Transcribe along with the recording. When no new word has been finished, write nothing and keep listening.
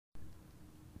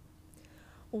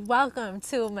Welcome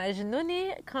to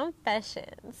Majnouni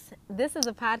Confessions. This is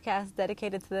a podcast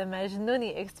dedicated to the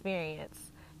Majnouni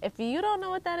experience. If you don't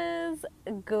know what that is,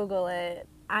 Google it.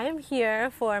 I am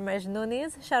here for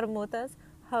Majnounis, Sharmutas,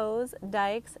 hoes,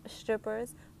 dykes,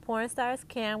 strippers, porn stars,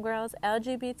 cam girls,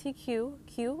 LGBTQ,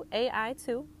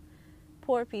 QAI2,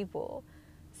 poor people,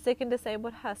 sick and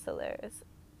disabled hustlers,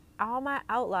 all my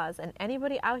outlaws, and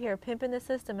anybody out here pimping the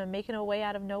system and making a way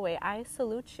out of no way. I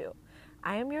salute you.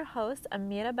 I am your host,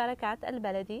 Amira Barakat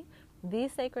Al-Baladi, the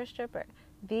sacred stripper,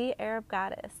 the Arab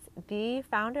goddess, the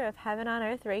founder of Heaven on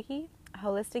Earth Reiki,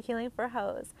 holistic healing for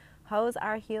hoes. Hoes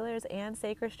are healers and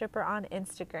sacred stripper on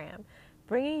Instagram.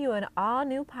 Bringing you an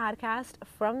all-new podcast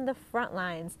from the front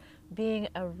lines, being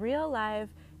a real live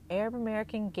Arab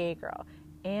American gay girl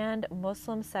and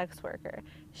Muslim sex worker,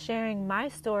 sharing my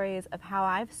stories of how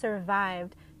I've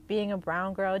survived being a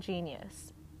brown girl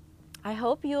genius. I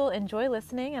hope you'll enjoy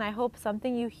listening, and I hope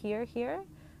something you hear here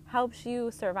helps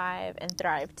you survive and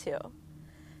thrive too.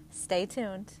 Stay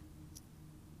tuned.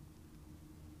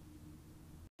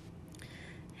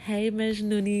 Hey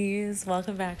Majnounis,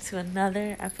 welcome back to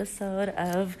another episode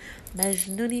of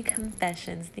Majnouni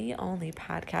Confessions, the only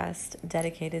podcast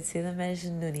dedicated to the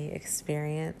Majnouni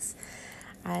experience.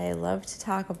 I love to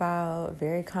talk about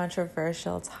very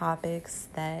controversial topics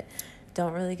that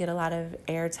don't really get a lot of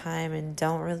airtime and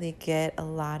don't really get a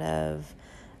lot of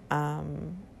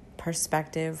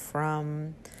perspective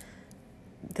from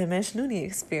the Majnouni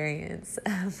experience,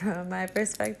 from my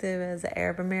perspective as an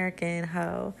Arab American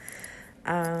hoe.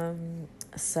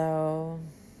 So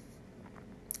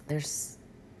there's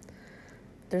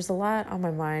a lot on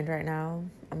my mind right now.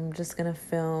 I'm just gonna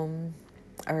film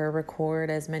or record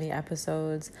as many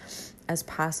episodes as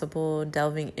possible,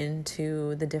 delving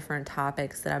into the different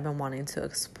topics that I've been wanting to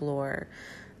explore.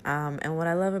 And what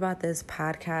I love about this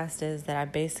podcast is that I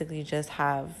basically just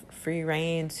have free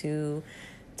reign to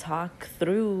talk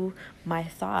through my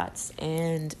thoughts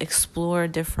and explore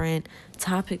different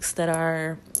topics that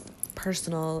are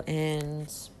personal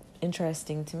and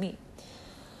interesting to me.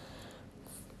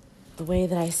 The way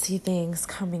that I see things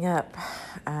coming up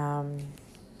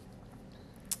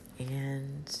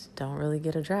and don't really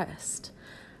get addressed.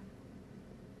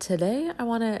 Today, I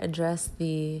want to address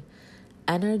the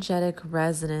energetic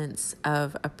resonance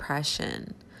of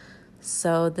oppression.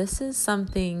 So this is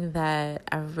something that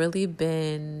I've really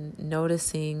been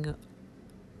noticing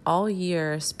all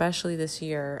year, especially this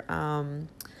year. And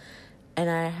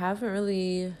I haven't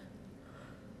really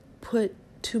put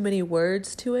too many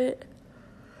words to it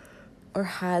or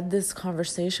had this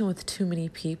conversation with too many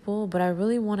people, but I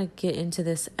really want to get into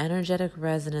this energetic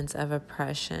resonance of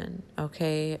oppression,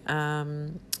 okay?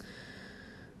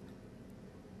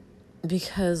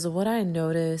 Because what I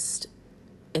noticed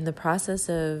in the process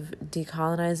of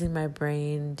decolonizing my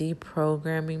brain,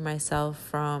 deprogramming myself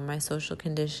from my social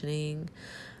conditioning,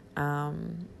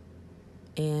 and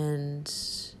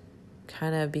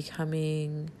kind of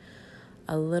becoming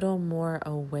a little more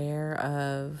aware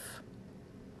of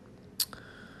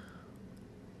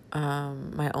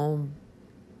my own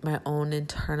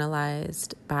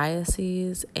internalized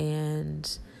biases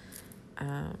and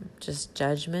just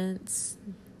judgments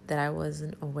that I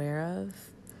wasn't aware of.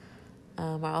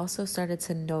 I also started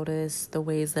to notice the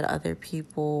ways that other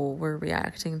people were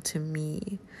reacting to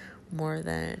me more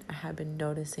than I had been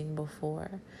noticing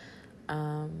before.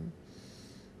 And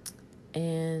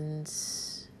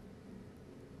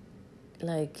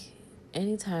like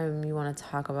anytime you want to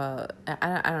talk about,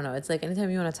 I don't know, it's like anytime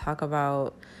you want to talk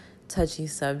about touchy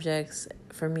subjects,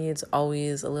 for me it's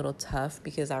always a little tough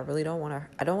because I don't want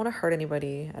to hurt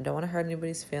anybody. I don't want to hurt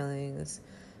anybody's feelings.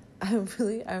 I'm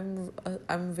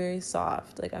very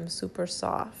soft. Like, I'm super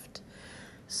soft.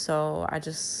 So I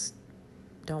just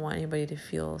don't want anybody to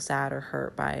feel sad or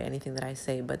hurt by anything that I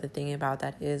say. But the thing about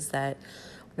that is that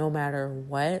no matter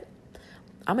what,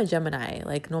 I'm a Gemini.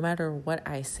 Like, no matter what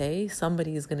I say,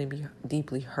 somebody is going to be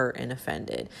deeply hurt and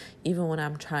offended, even when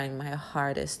I'm trying my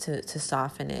hardest to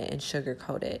soften it and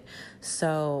sugarcoat it.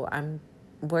 So I'm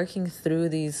working through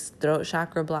these throat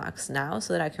chakra blocks now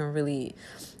so that I can really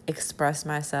express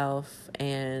myself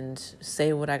and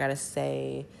say what I got to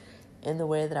say in the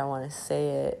way that I want to say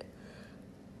it.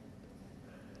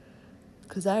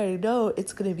 Because I already know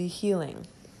it's going to be healing.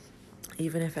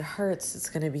 Even if it hurts, it's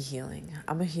going to be healing.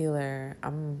 I'm a healer.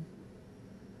 I'm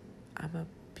a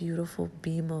beautiful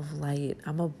beam of light.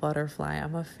 I'm a butterfly.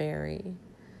 I'm a fairy.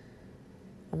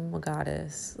 I'm a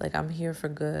goddess. Like, I'm here for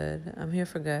good. I'm here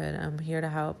to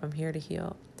help. I'm here to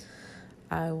heal.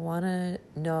 I want to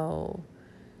know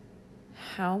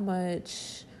how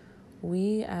much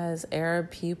we as Arab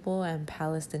people and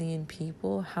Palestinian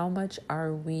people, how much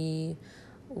are we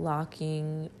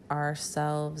locking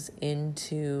ourselves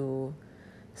into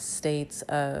states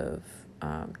of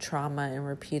trauma and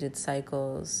repeated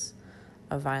cycles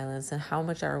of violence, and how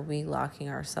much are we locking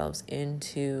ourselves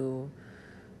into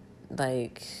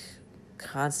like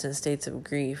constant states of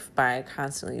grief by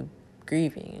constantly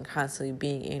grieving and constantly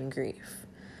being in grief.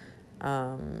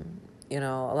 A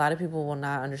lot of people will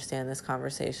not understand this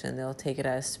conversation. They'll take it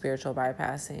as spiritual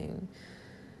bypassing.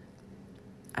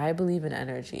 I believe in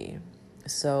energy.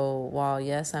 So while,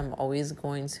 yes, I'm always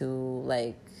going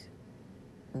to,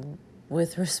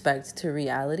 with respect to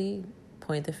reality,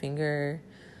 point the finger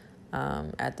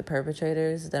at the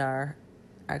perpetrators that are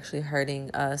actually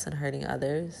hurting us and hurting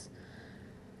others,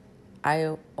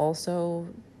 I also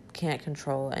can't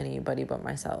control anybody but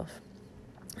myself.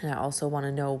 And I also want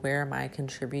to know, where am I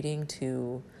contributing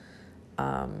to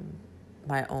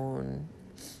my own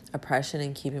oppression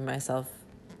and keeping myself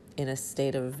in a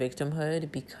state of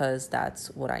victimhood, because that's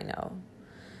what I know.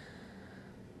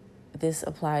 This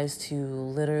applies to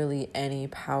literally any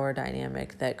power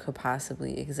dynamic that could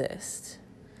possibly exist.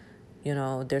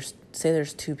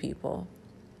 There's two people.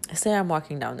 Say I'm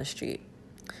walking down the street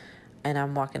and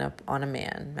I'm walking up on a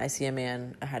man. I see a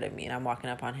man ahead of me and I'm walking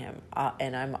up on him.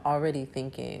 And I'm already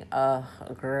thinking, oh,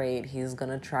 great, he's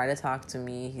going to try to talk to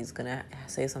me. He's going to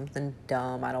say something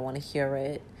dumb. I don't want to hear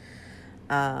it.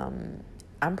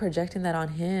 I'm projecting that on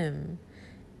him.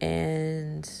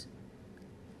 And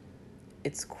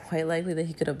it's quite likely that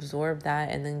he could absorb that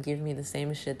and then give me the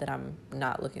same shit that I'm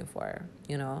not looking for,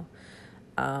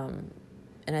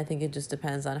 And I think it just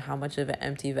depends on how much of an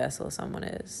empty vessel someone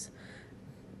is.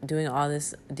 Doing all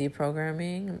this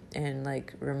deprogramming and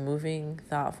removing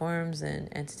thought forms and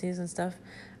entities and stuff,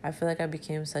 I feel like I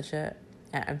became such an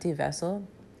empty vessel,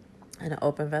 an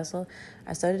open vessel.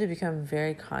 I started to become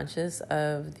very conscious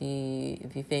of the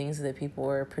things that people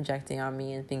were projecting on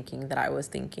me and thinking that I was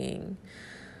thinking.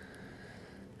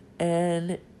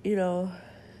 And, you'll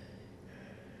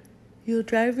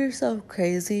drive yourself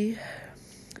crazy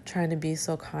trying to be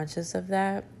so conscious of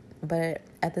that. But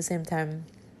at the same time,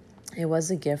 it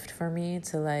was a gift for me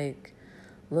to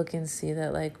look and see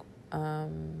that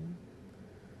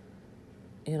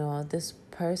this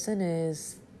person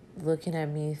is looking at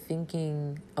me,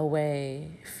 thinking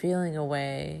away, feeling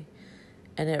away,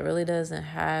 and it really doesn't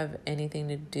have anything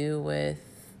to do with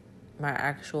my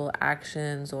actual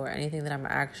actions or anything that I'm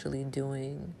actually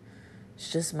doing.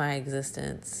 It's just my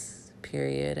existence,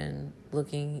 period, and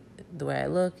looking the way I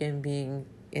look and being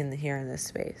in this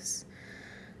space.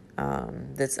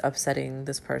 That's upsetting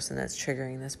this person, that's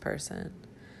triggering this person.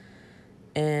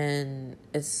 And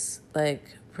it's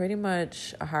pretty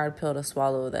much a hard pill to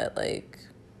swallow that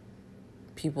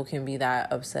people can be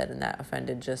that upset and that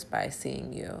offended just by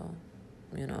seeing you.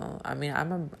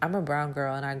 I'm a brown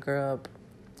girl and I grew up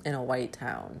in a white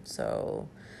town, so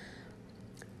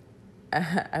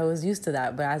I was used to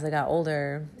that. But as I got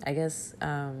older, I guess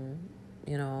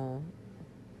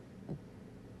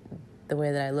the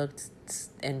way that I looked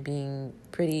and being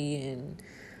pretty and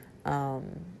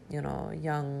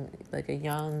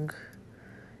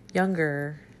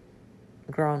younger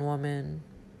grown woman,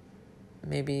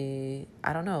 maybe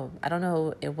I don't know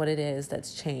what it is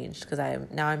that's changed, because I'm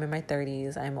in my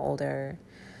 30s. I'm older,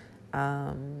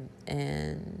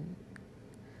 and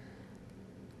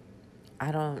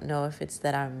I don't know if it's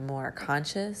that I'm more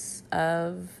conscious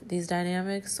of these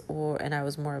dynamics and I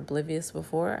was more oblivious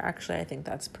before. Actually, I think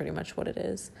that's pretty much what it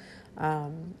is.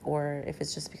 Or if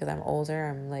it's just because I'm older,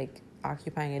 I'm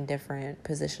occupying a different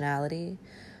positionality.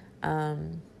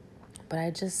 But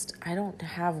I don't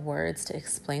have words to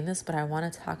explain this, but I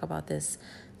want to talk about this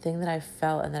thing that I've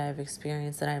felt and that I've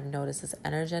experienced, that I've noticed, this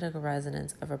energetic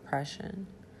resonance of oppression,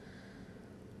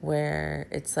 where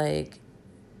it's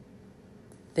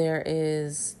there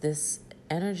is this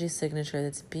energy signature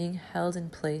that's being held in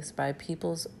place by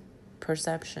people's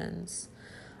perceptions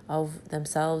of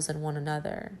themselves and one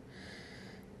another.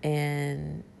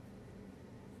 And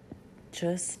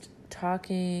just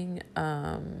talking,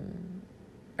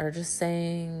 or just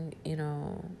saying,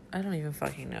 I don't even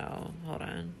fucking know. Hold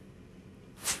on.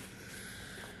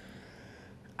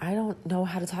 I don't know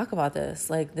how to talk about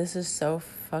this. This is so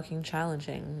fucking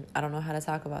challenging. I don't know how to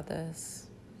talk about this.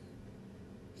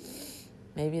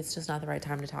 Maybe it's just not the right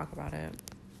time to talk about it.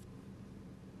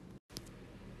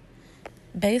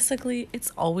 Basically,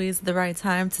 it's always the right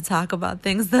time to talk about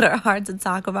things that are hard to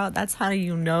talk about. That's how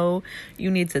you know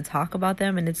you need to talk about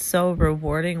them, and it's so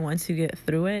rewarding once you get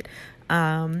through it.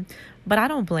 But I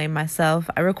don't blame myself.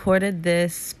 I recorded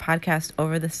this podcast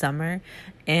over the summer,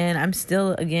 and I'm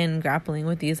still, again, grappling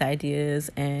with these ideas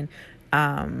and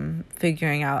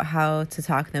figuring out how to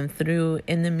talk them through.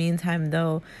 In the meantime,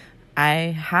 though,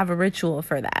 I have a ritual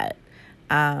for that.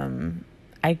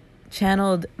 I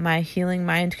channeled my healing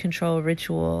mind control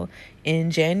ritual in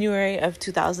January of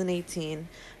 2018,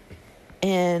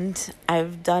 and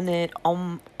I've done it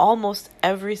almost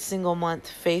every single month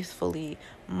faithfully,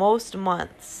 most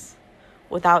months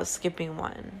without skipping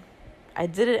one. I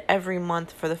did it every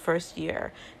month for the first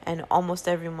year, and almost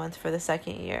every month for the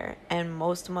second year, and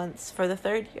most months for the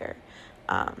third year.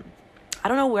 I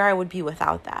don't know where I would be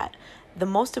without that. The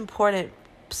most important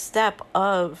step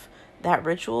of that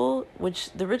ritual,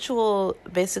 which the ritual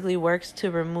basically works to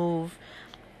remove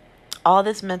all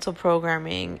this mental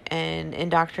programming and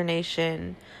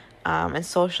indoctrination and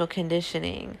social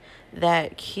conditioning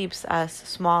that keeps us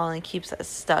small and keeps us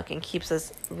stuck and keeps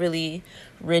us really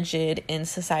rigid in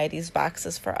society's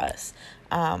boxes for us.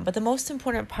 But the most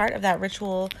important part of that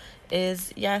ritual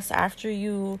is, yes, after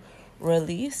you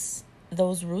release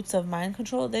those roots of mind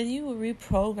control, then you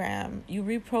reprogram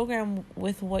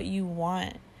with what you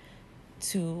want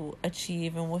to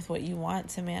achieve and with what you want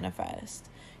to manifest.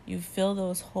 You fill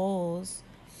those holes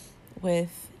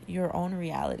with your own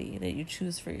reality that you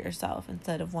choose for yourself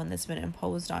instead of one that's been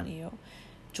imposed on you.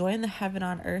 Join the Heaven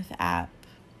on Earth app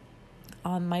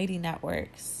on Mighty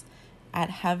Networks at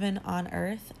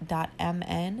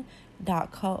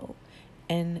heavenonearth.mn.co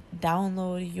and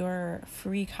download your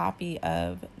free copy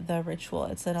of the ritual.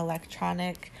 It's an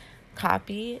electronic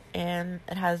copy, and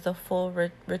it has the full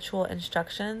ritual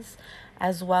instructions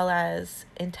as well as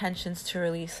intentions to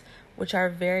release, which are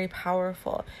very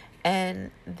powerful.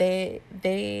 And they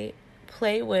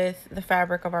play with the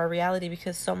fabric of our reality,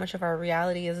 because so much of our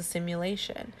reality is a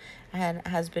simulation and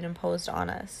has been imposed on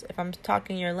us. If I'm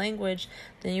talking your language,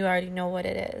 then you already know what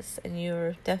it is, and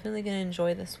you're definitely going to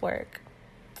enjoy this work.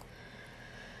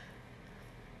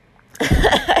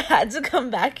 I had to come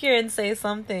back here and say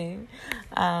something.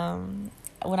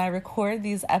 When I record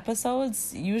these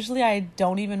episodes, usually I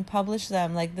don't even publish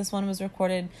them. Like, this one was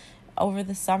recorded over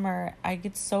the summer. I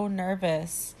get so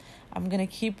nervous. I'm going to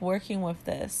keep working with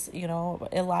this. You know,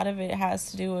 a lot of it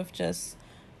has to do with just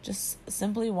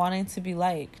simply wanting to be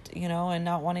liked, you know, and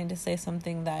not wanting to say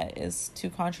something that is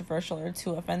too controversial or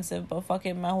too offensive. But fuck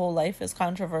it, my whole life is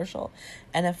controversial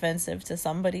and offensive to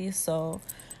somebody, so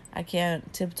I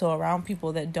can't tiptoe around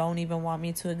people that don't even want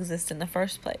me to exist in the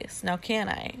first place. Now, can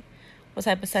I? What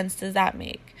type of sense does that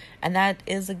make? And that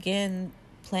is, again,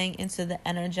 playing into the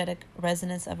energetic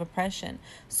resonance of oppression.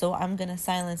 So I'm going to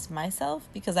silence myself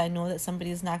because I know that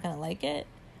somebody's not going to like it.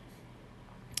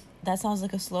 That sounds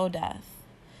like a slow death.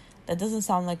 That doesn't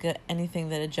sound like anything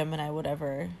that a Gemini would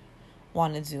ever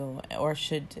want to do or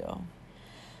should do.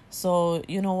 So,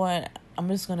 you know what? I'm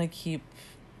just going to keep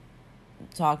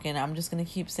talking. I'm just going to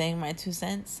keep saying my 2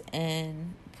 cents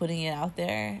and putting it out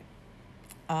there,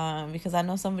 because I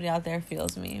know somebody out there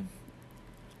feels me.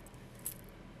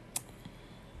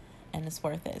 And it's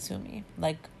worth it to me.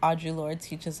 Like Audre Lorde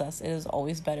teaches us, it is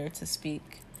always better to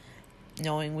speak,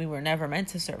 knowing we were never meant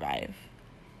to survive.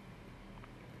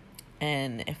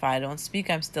 And if I don't speak,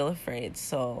 I'm still afraid.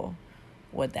 So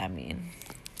what'd that mean?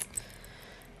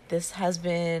 This has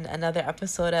been another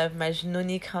episode of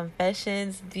Majnouni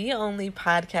Confessions, the only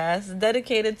podcast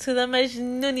dedicated to the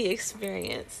Majnouni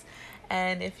experience.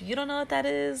 And if you don't know what that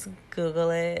is,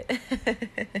 Google it.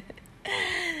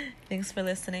 Thanks for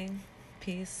listening.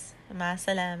 Peace. Ma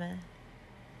salama.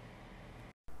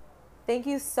 Thank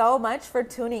you so much for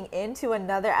tuning in to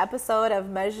another episode of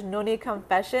Majnouni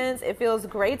Confessions. It feels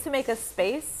great to make a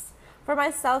space for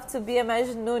myself to be a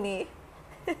Majnouni.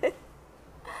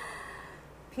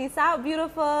 Peace out,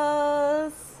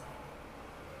 beautifuls.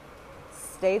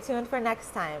 Stay tuned for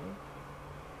next time.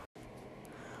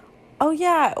 Oh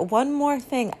yeah, one more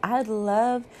thing. I'd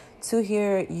love to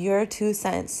hear your 2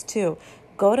 cents too.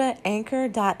 Go to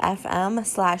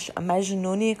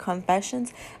anchor.fm/Majnouni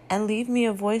Confessions and leave me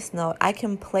a voice note. I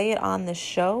can play it on the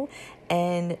show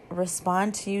and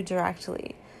respond to you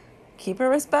directly. Keep it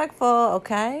respectful,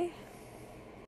 okay?